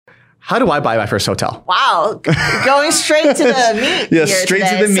how do I buy my first hotel? Wow. Going straight to the meat. Yeah, here straight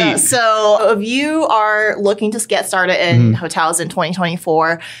today. to the meat. So if you are looking to get started in hotels in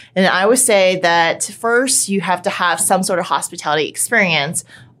 2024, then I would say that first you have to have some sort of hospitality experience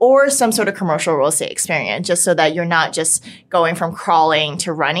or some sort of commercial real estate experience, just so that you're not just going from crawling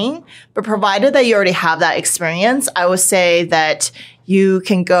to running. But provided that you already have that experience, I would say that you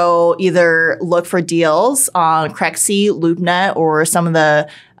can go either look for deals on Crexi, LoopNet, or some of the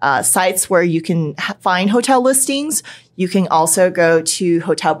sites where you can find hotel listings. You can also go to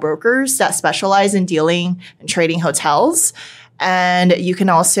hotel brokers that specialize in dealing and trading hotels. And you can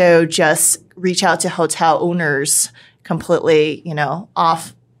also just reach out to hotel owners completely,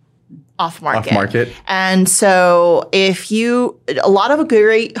 off market. And so a lot of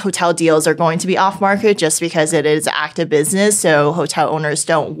great hotel deals are going to be off market just because it is active business. So hotel owners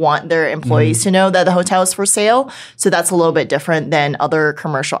don't want their employees to know that the hotel is for sale. So that's a little bit different than other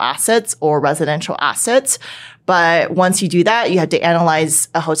commercial assets or residential assets. But once you do that, you have to analyze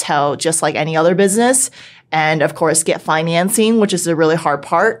a hotel just like any other business. And of course, get financing, which is the really hard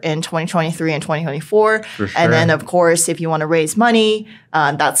part in 2023 and 2024. For sure. And then, of course, if you want to raise money,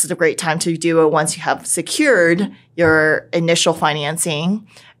 that's the great time to do it once you have secured your initial financing.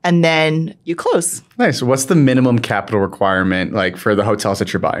 And then you close. Nice. So what's the minimum capital requirement like for the hotels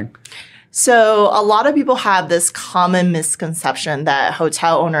that you're buying? So a lot of people have this common misconception that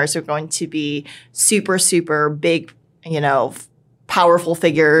hotel owners are going to be super, super big, powerful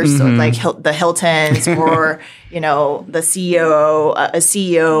figures like the Hiltons or, the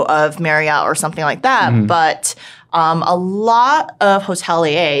CEO of Marriott or something like that. But a lot of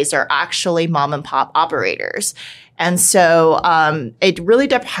hoteliers are actually mom and pop operators. And so it really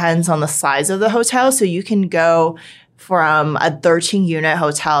depends on the size of the hotel. So you can go from a 13-unit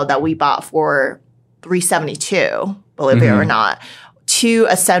hotel that we bought for $372, believe it or not, to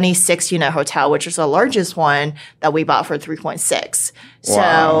a 76-unit hotel, which is the largest one that we bought for $3.6.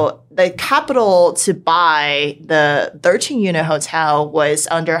 So the capital to buy the 13-unit hotel was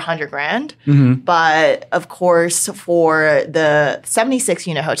under $100,000. But of course, for the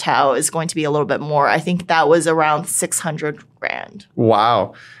 76-unit hotel is going to be a little bit more. I think that was around $600,000.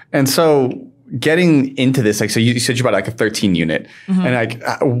 Wow. And so getting into this, so you said you bought a 13 unit and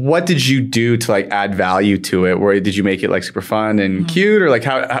what did you do to add value to it? Where did you make it super fun and cute, or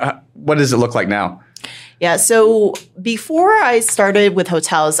how what does it look like now? Yeah. So before I started with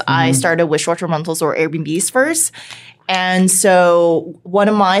hotels, I started with short-term rentals or Airbnbs first. And so one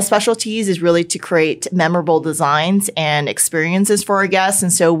of my specialties is really to create memorable designs and experiences for our guests.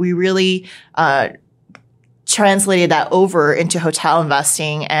 And so we really, translated that over into hotel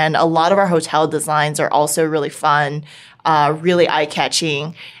investing. And a lot of our hotel designs are also really fun, really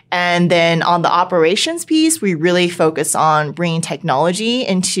eye-catching. And then on the operations piece, we really focus on bringing technology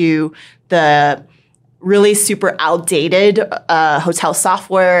into the really super outdated hotel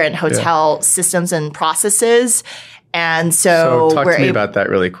software and hotel systems and processes. And so talk to me about that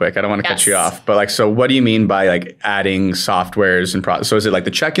really quick. I don't want to cut you off, but so what do you mean by adding softwares and so is it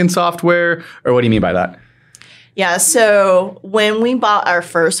the check-in software, or what do you mean by that? Yeah. So when we bought our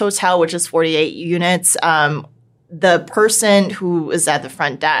first hotel, which is 48 units, the person who was at the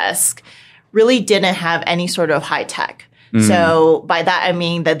front desk really didn't have any sort of high tech. So by that, I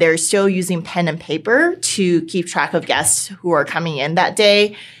mean that they're still using pen and paper to keep track of guests who are coming in that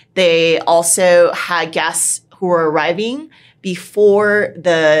day. They also had guests who were arriving before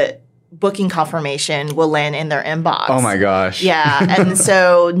the booking confirmation will land in their inbox. Oh my gosh. Yeah. And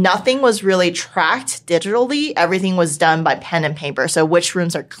so nothing was really tracked digitally. Everything was done by pen and paper. So which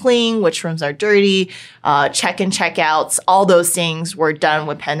rooms are clean, which rooms are dirty, check-in, check-outs, all those things were done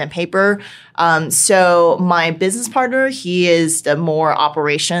with pen and paper. So my business partner, he is the more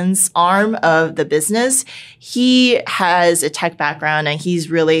operations arm of the business. He has a tech background and he's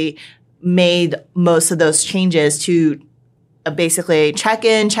really made most of those changes to basically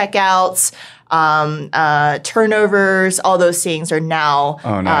check-in, check-outs, turnovers, all those things are now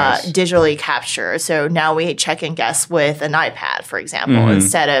digitally captured. So now we check-in guests with an iPad, for example,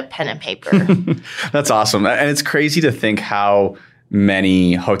 instead of pen and paper. That's awesome. And it's crazy to think how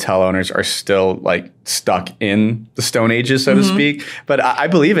many hotel owners are still stuck in the Stone Ages, so to speak. But I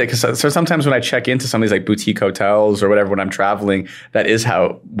believe it, because so sometimes when I check into some of these boutique hotels or whatever when I'm traveling, that is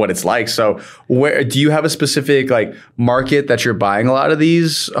what it's like. So where do you have a specific market that you're buying a lot of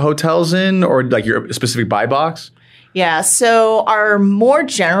these hotels in, or your specific buy box? Yeah. So our more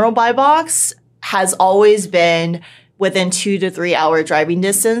general buy box has always been within 2 to 3 hour driving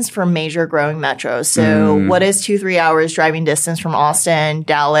distance from major growing metros. So what is 2-3 hours driving distance from Austin,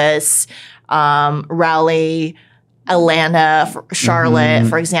 Dallas, Raleigh, Atlanta, Charlotte,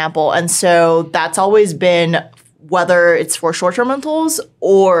 for example. And so that's always been, whether it's for short-term rentals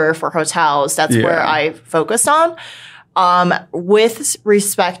or for hotels, that's where I focus on. With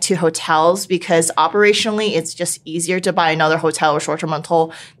respect to hotels, because operationally it's just easier to buy another hotel or short-term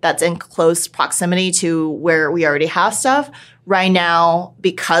rental that's in close proximity to where we already have stuff. Right now,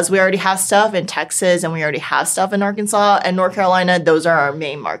 because we already have stuff in Texas and we already have stuff in Arkansas and North Carolina, those are our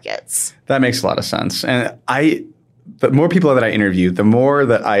main markets. That makes a lot of sense. And the more people that I interview, the more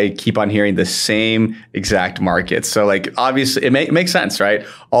that I keep on hearing the same exact markets. So like, obviously it makes sense, right?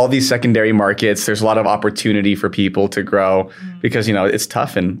 All these secondary markets, there's a lot of opportunity for people to grow because, you know, it's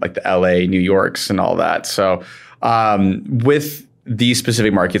tough in like the LA, New Yorks and all that. So with these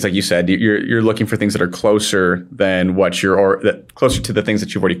specific markets, like you said, you're looking for things that are closer than closer to the things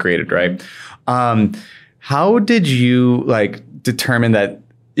that you've already created, right? How did you like determine that,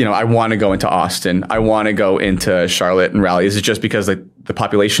 you know, I want to go into Austin, I want to go into Charlotte and Raleigh? Is it just because like the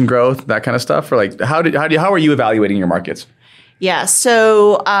population growth, that kind of stuff, or like how are you evaluating your markets? Yeah,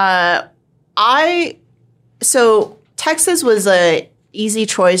 so Texas was a easy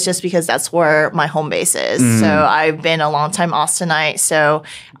choice just because that's where my home base is. So I've been a long time Austinite. So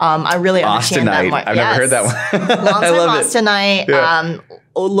I really understand Austinite. that. I've never heard that one. Long time Austinite,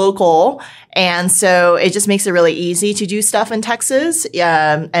 local. And so it just makes it really easy to do stuff in Texas.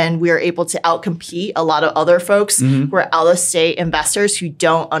 And we're able to outcompete a lot of other folks who are out-of-state investors who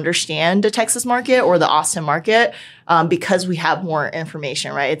don't understand the Texas market or the Austin market because we have more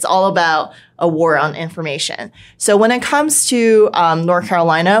information, right? It's all about a war on information. So when it comes to North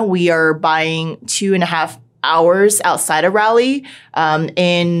Carolina, we are buying 2.5 hours outside of Raleigh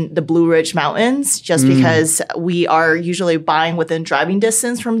in the Blue Ridge Mountains, just because we are usually buying within driving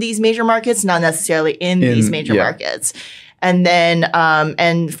distance from these major markets, not necessarily in these major markets. And then,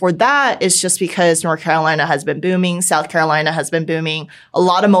 and for that, it's just because North Carolina has been booming, South Carolina has been booming. A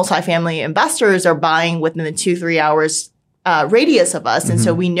lot of multifamily investors are buying within the 2-3 hours radius of us. And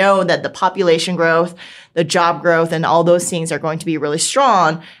so we know that the population growth, the job growth, and all those things are going to be really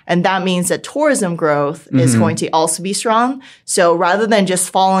strong. And that means that tourism growth is going to also be strong. So rather than just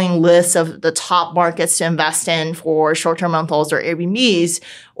following lists of the top markets to invest in for short-term rentals or Airbnbs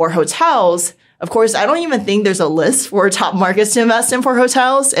or hotels, of course, I don't even think there's a list for top markets to invest in for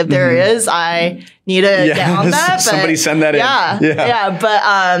hotels. If there is, I need to get on that. But somebody send that in. Yeah. But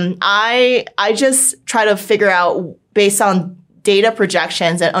I just try to figure out based on data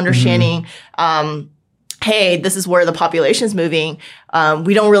projections and understanding, hey, this is where the population is moving.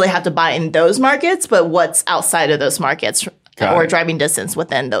 We don't really have to buy in those markets, but what's outside of those markets or driving distance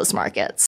within those markets.